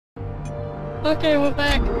Okay, we're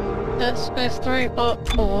back. Dead Space 3 Part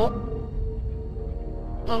 4.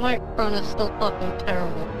 My microphone is still fucking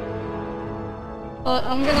terrible. But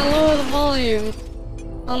I'm gonna lower the volume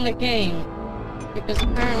on the game. Because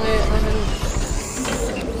apparently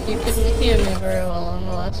you couldn't hear me very well on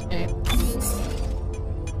the last game.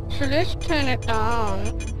 So let's turn it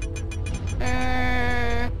down.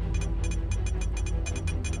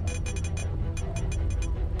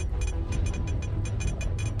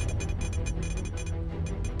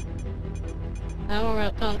 Now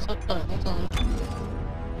we're gonna turn subtitles on.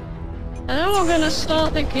 And then we're gonna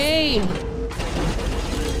start the game!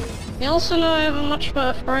 You also know I have a much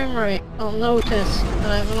better frame rate. I'll notice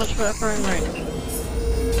that I have a much better frame rate.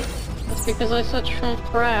 That's because I switched from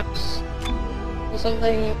fraps to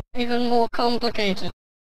something even more complicated.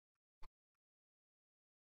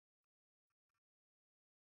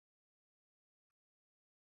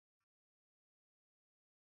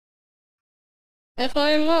 If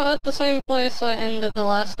I'm not at the same place I ended the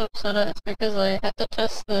last episode, it's because I had to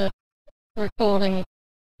test the recording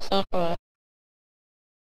software.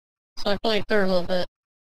 So I played through a little bit.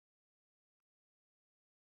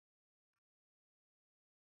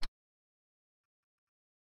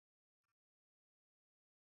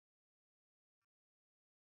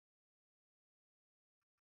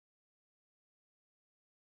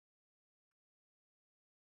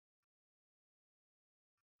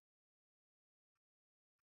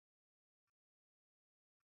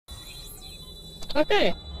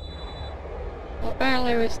 Okay. Well,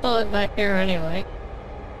 apparently we started back here anyway.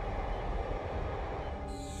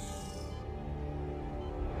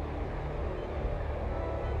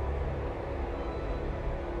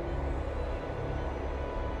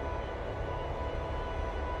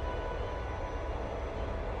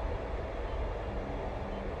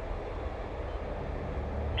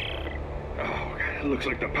 It looks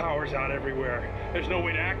like the power's out everywhere. There's no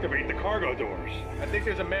way to activate the cargo doors. I think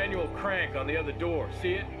there's a manual crank on the other door.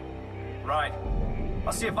 See it? Right.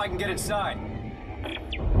 I'll see if I can get inside.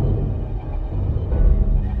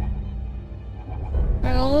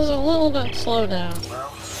 Well, there's a little bit slowdown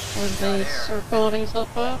Well, with these recording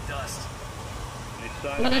software, dust.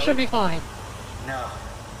 but it should be fine. No.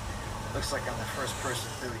 Looks like I'm the first person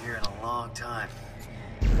through here in a long time.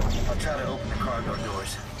 I'll try to open the cargo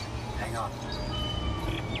doors. Hang on.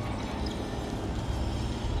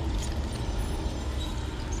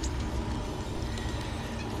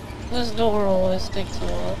 This door always takes a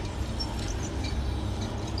while.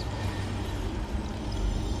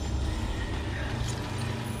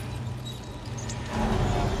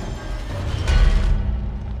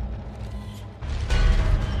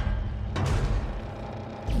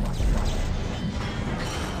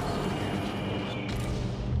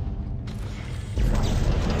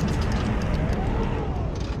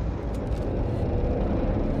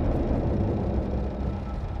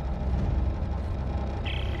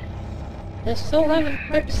 They still haven't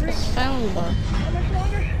fixed the sound bar. How much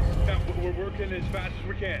longer? We're working as fast as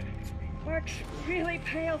we can. Mark's really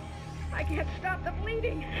pale. I can't stop the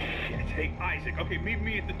bleeding. Shit. Hey, Isaac. Okay, meet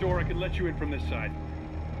me at the door. I can let you in from this side.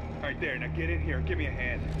 All right, there. Now get in here and give me a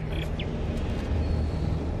hand.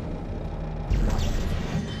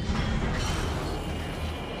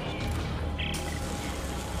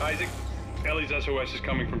 Isaac, Ellie's SOS is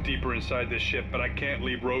coming from deeper inside this ship, but I can't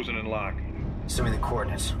leave Rosen and Locke. Send me the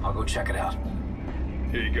coordinates. I'll go check it out.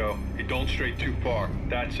 Here you go. Hey, don't stray too far.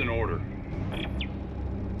 That's an order.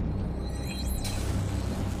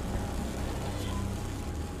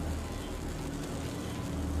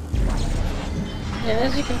 Yeah,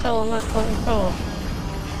 as you can tell, I'm not playing co-op.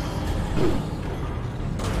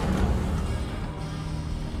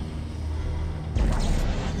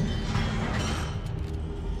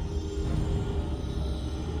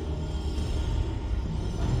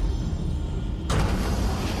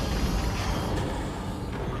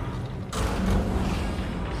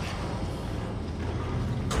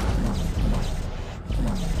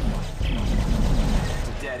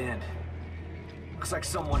 Looks like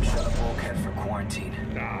someone shut a bulkhead for quarantine.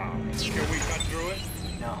 Nah. Can we cut through it?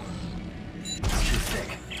 No. It's too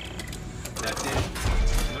thick. That's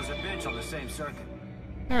it. There's a bench on the same circuit.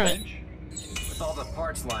 Alright. With all the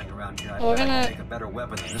parts lying around here, I We're bet I gonna can make a better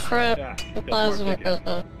weapon than this. prep Yeah, the that's plasma worth it.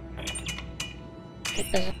 cutter.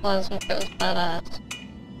 Because the plasma cutter's badass.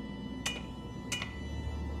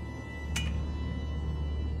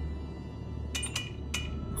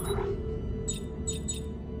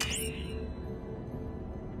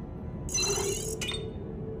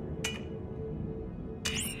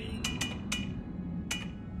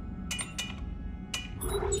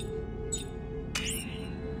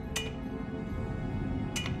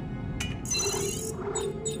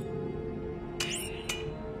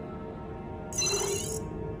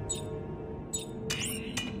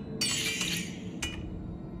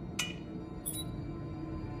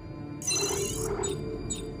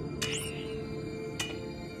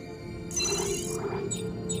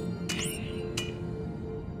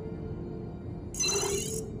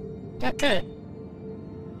 Okay.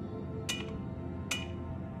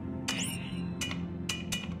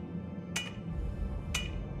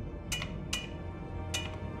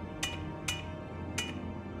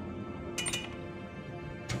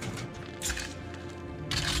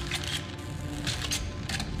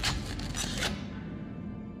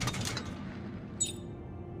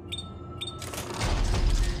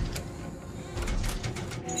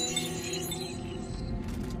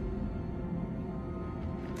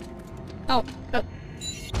 Oh, good.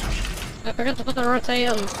 I forgot to put the rotate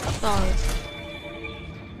on.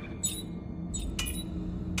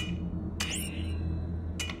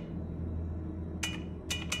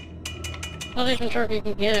 Not even sure if you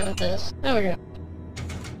can get it with this. There we go.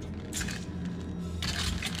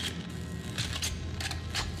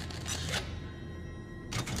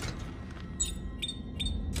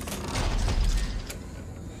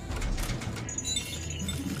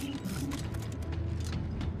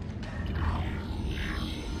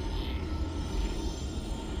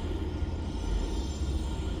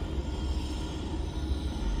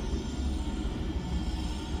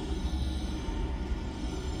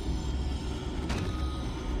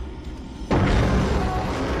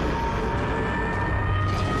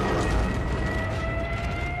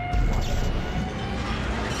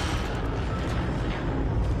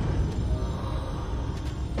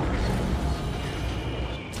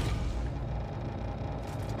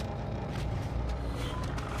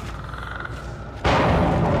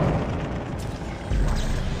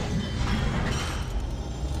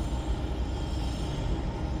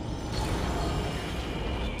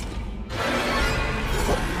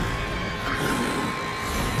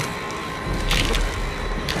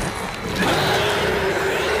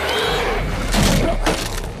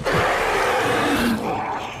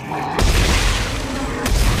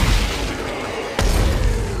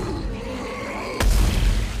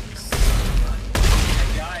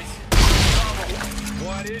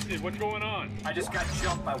 What's going on? I just got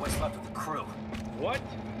jumped by what's left of the crew. What?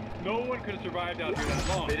 No one could have survived out here that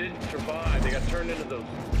long. They didn't survive. They got turned into those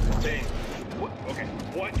things. What? Okay,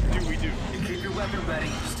 what do we do? You keep your weapon ready,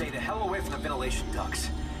 stay the hell away from the ventilation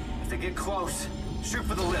ducts. If they get close, shoot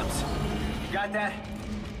for the limbs. You got that?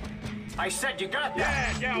 I said you got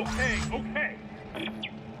that! Yeah, okay, okay.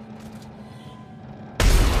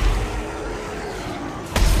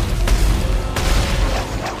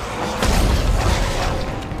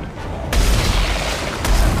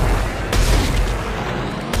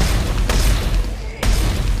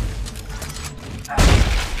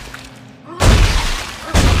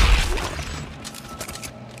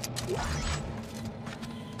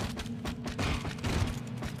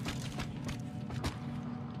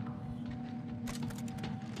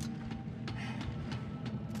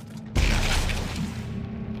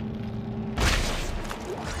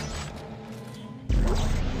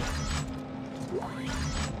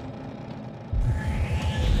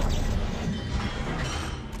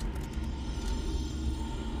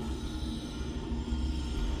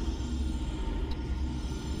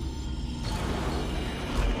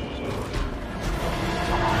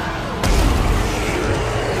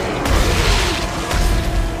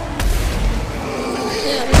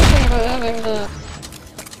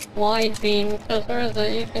 Wide beam cutter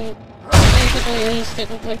that you can basically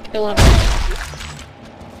instantly kill him.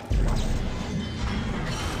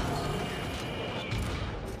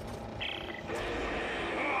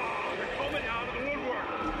 They're coming out of the woodwork!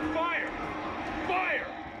 Fire! Fire!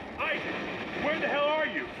 Isaac, where the hell are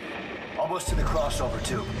you? Almost to the crossover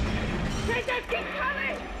tube. Take that, keep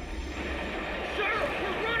coming! Sir,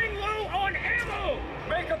 we're running low on ammo!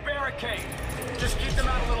 Make a barricade! Just keep them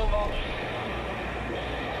out a little longer.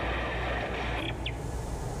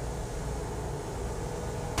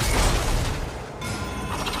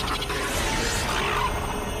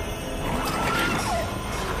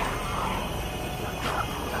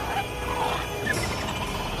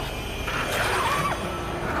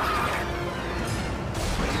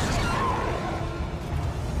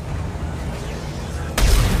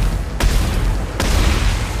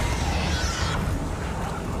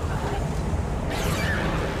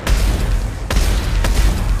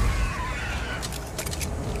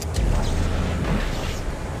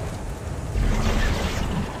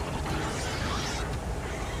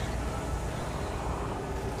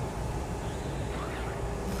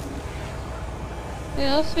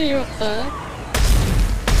 Yeah, I'll see you up there.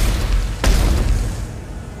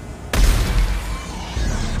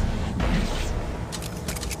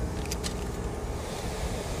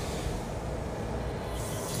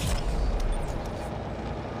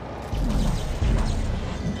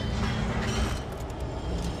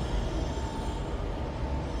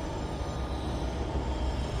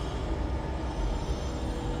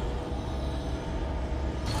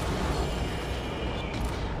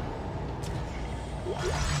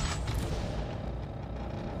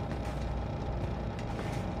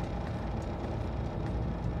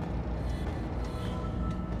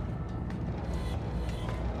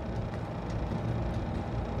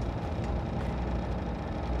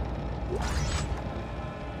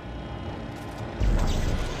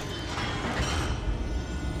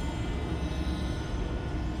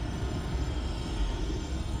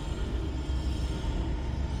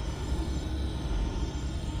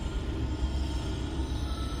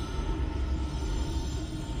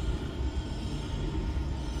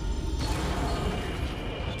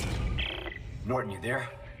 Norton, you there?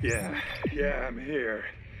 Yeah, I'm here.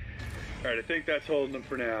 Alright, I think that's holding them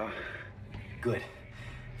for now. Good.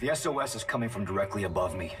 The SOS is coming from directly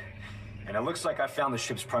above me. And it looks like I found the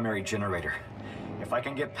ship's primary generator. If I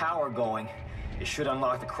can get power going, it should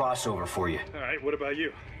unlock the crossover for you. Alright, what about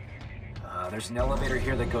you? There's an elevator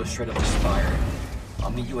here that goes straight up the spire.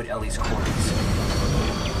 I'll meet you at Ellie's quarters.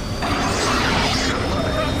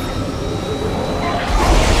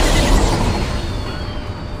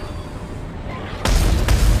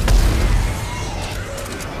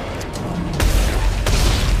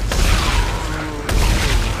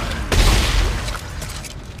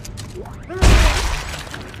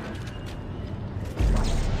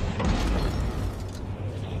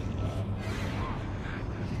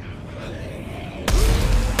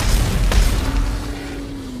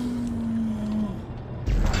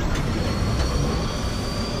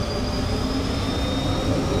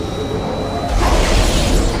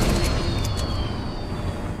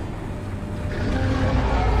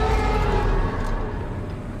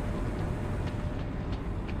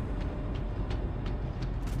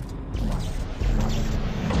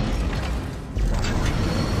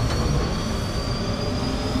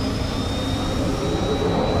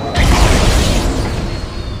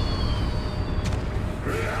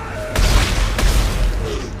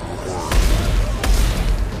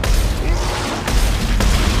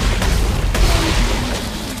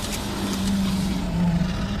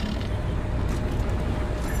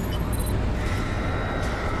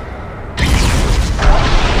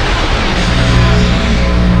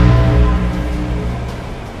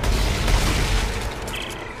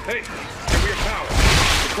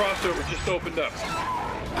 Opened up.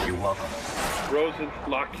 You're welcome. Rosen,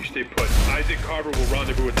 Locke, you stay put. Isaac Carver will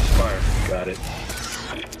rendezvous at the spire. Got it.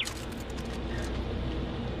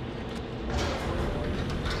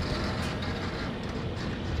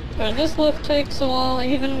 This lift takes a while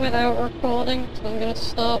even without recording, so I'm gonna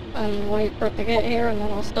stop and wait for it to get here and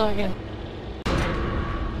then I'll start again.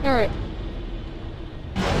 Alright.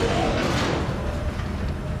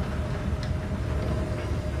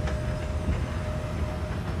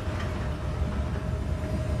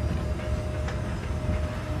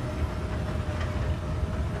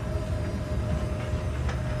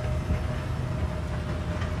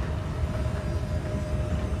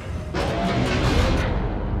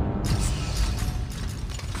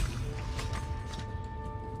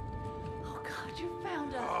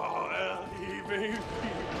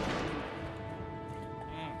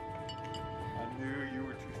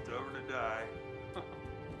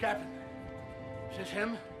 Captain, is this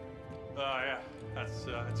him? Yeah,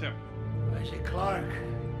 that's him. Isaac Clarke,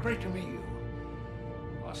 great to meet you.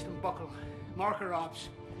 Austin Buckle, Marker Ops.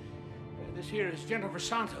 This here is Jennifer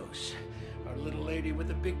Santos, our little lady with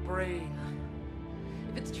the big brain.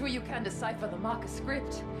 If it's true you can decipher the Marker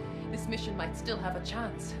script, this mission might still have a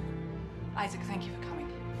chance. Isaac, thank you for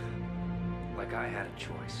coming. Like I had a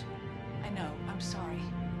choice. I know, I'm sorry.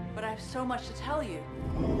 But I have so much to tell you.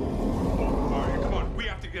 All right, come on. We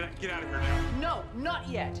have to get out of here now. No, not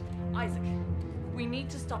yet. Isaac, we need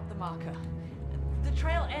to stop the Marker. The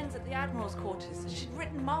trail ends at the Admiral's quarters. She'd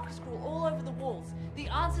written marker scroll all over the walls. The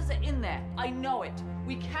answers are in there. I know it.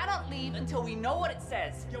 We cannot leave until we know what it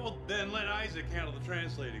says. Yeah, well, then let Isaac handle the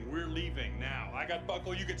translating. We're leaving now. I got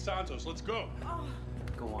Buckle, you get Santos. Let's go.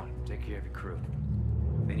 Go on. Take care of your crew.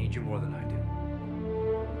 They need you more than I do.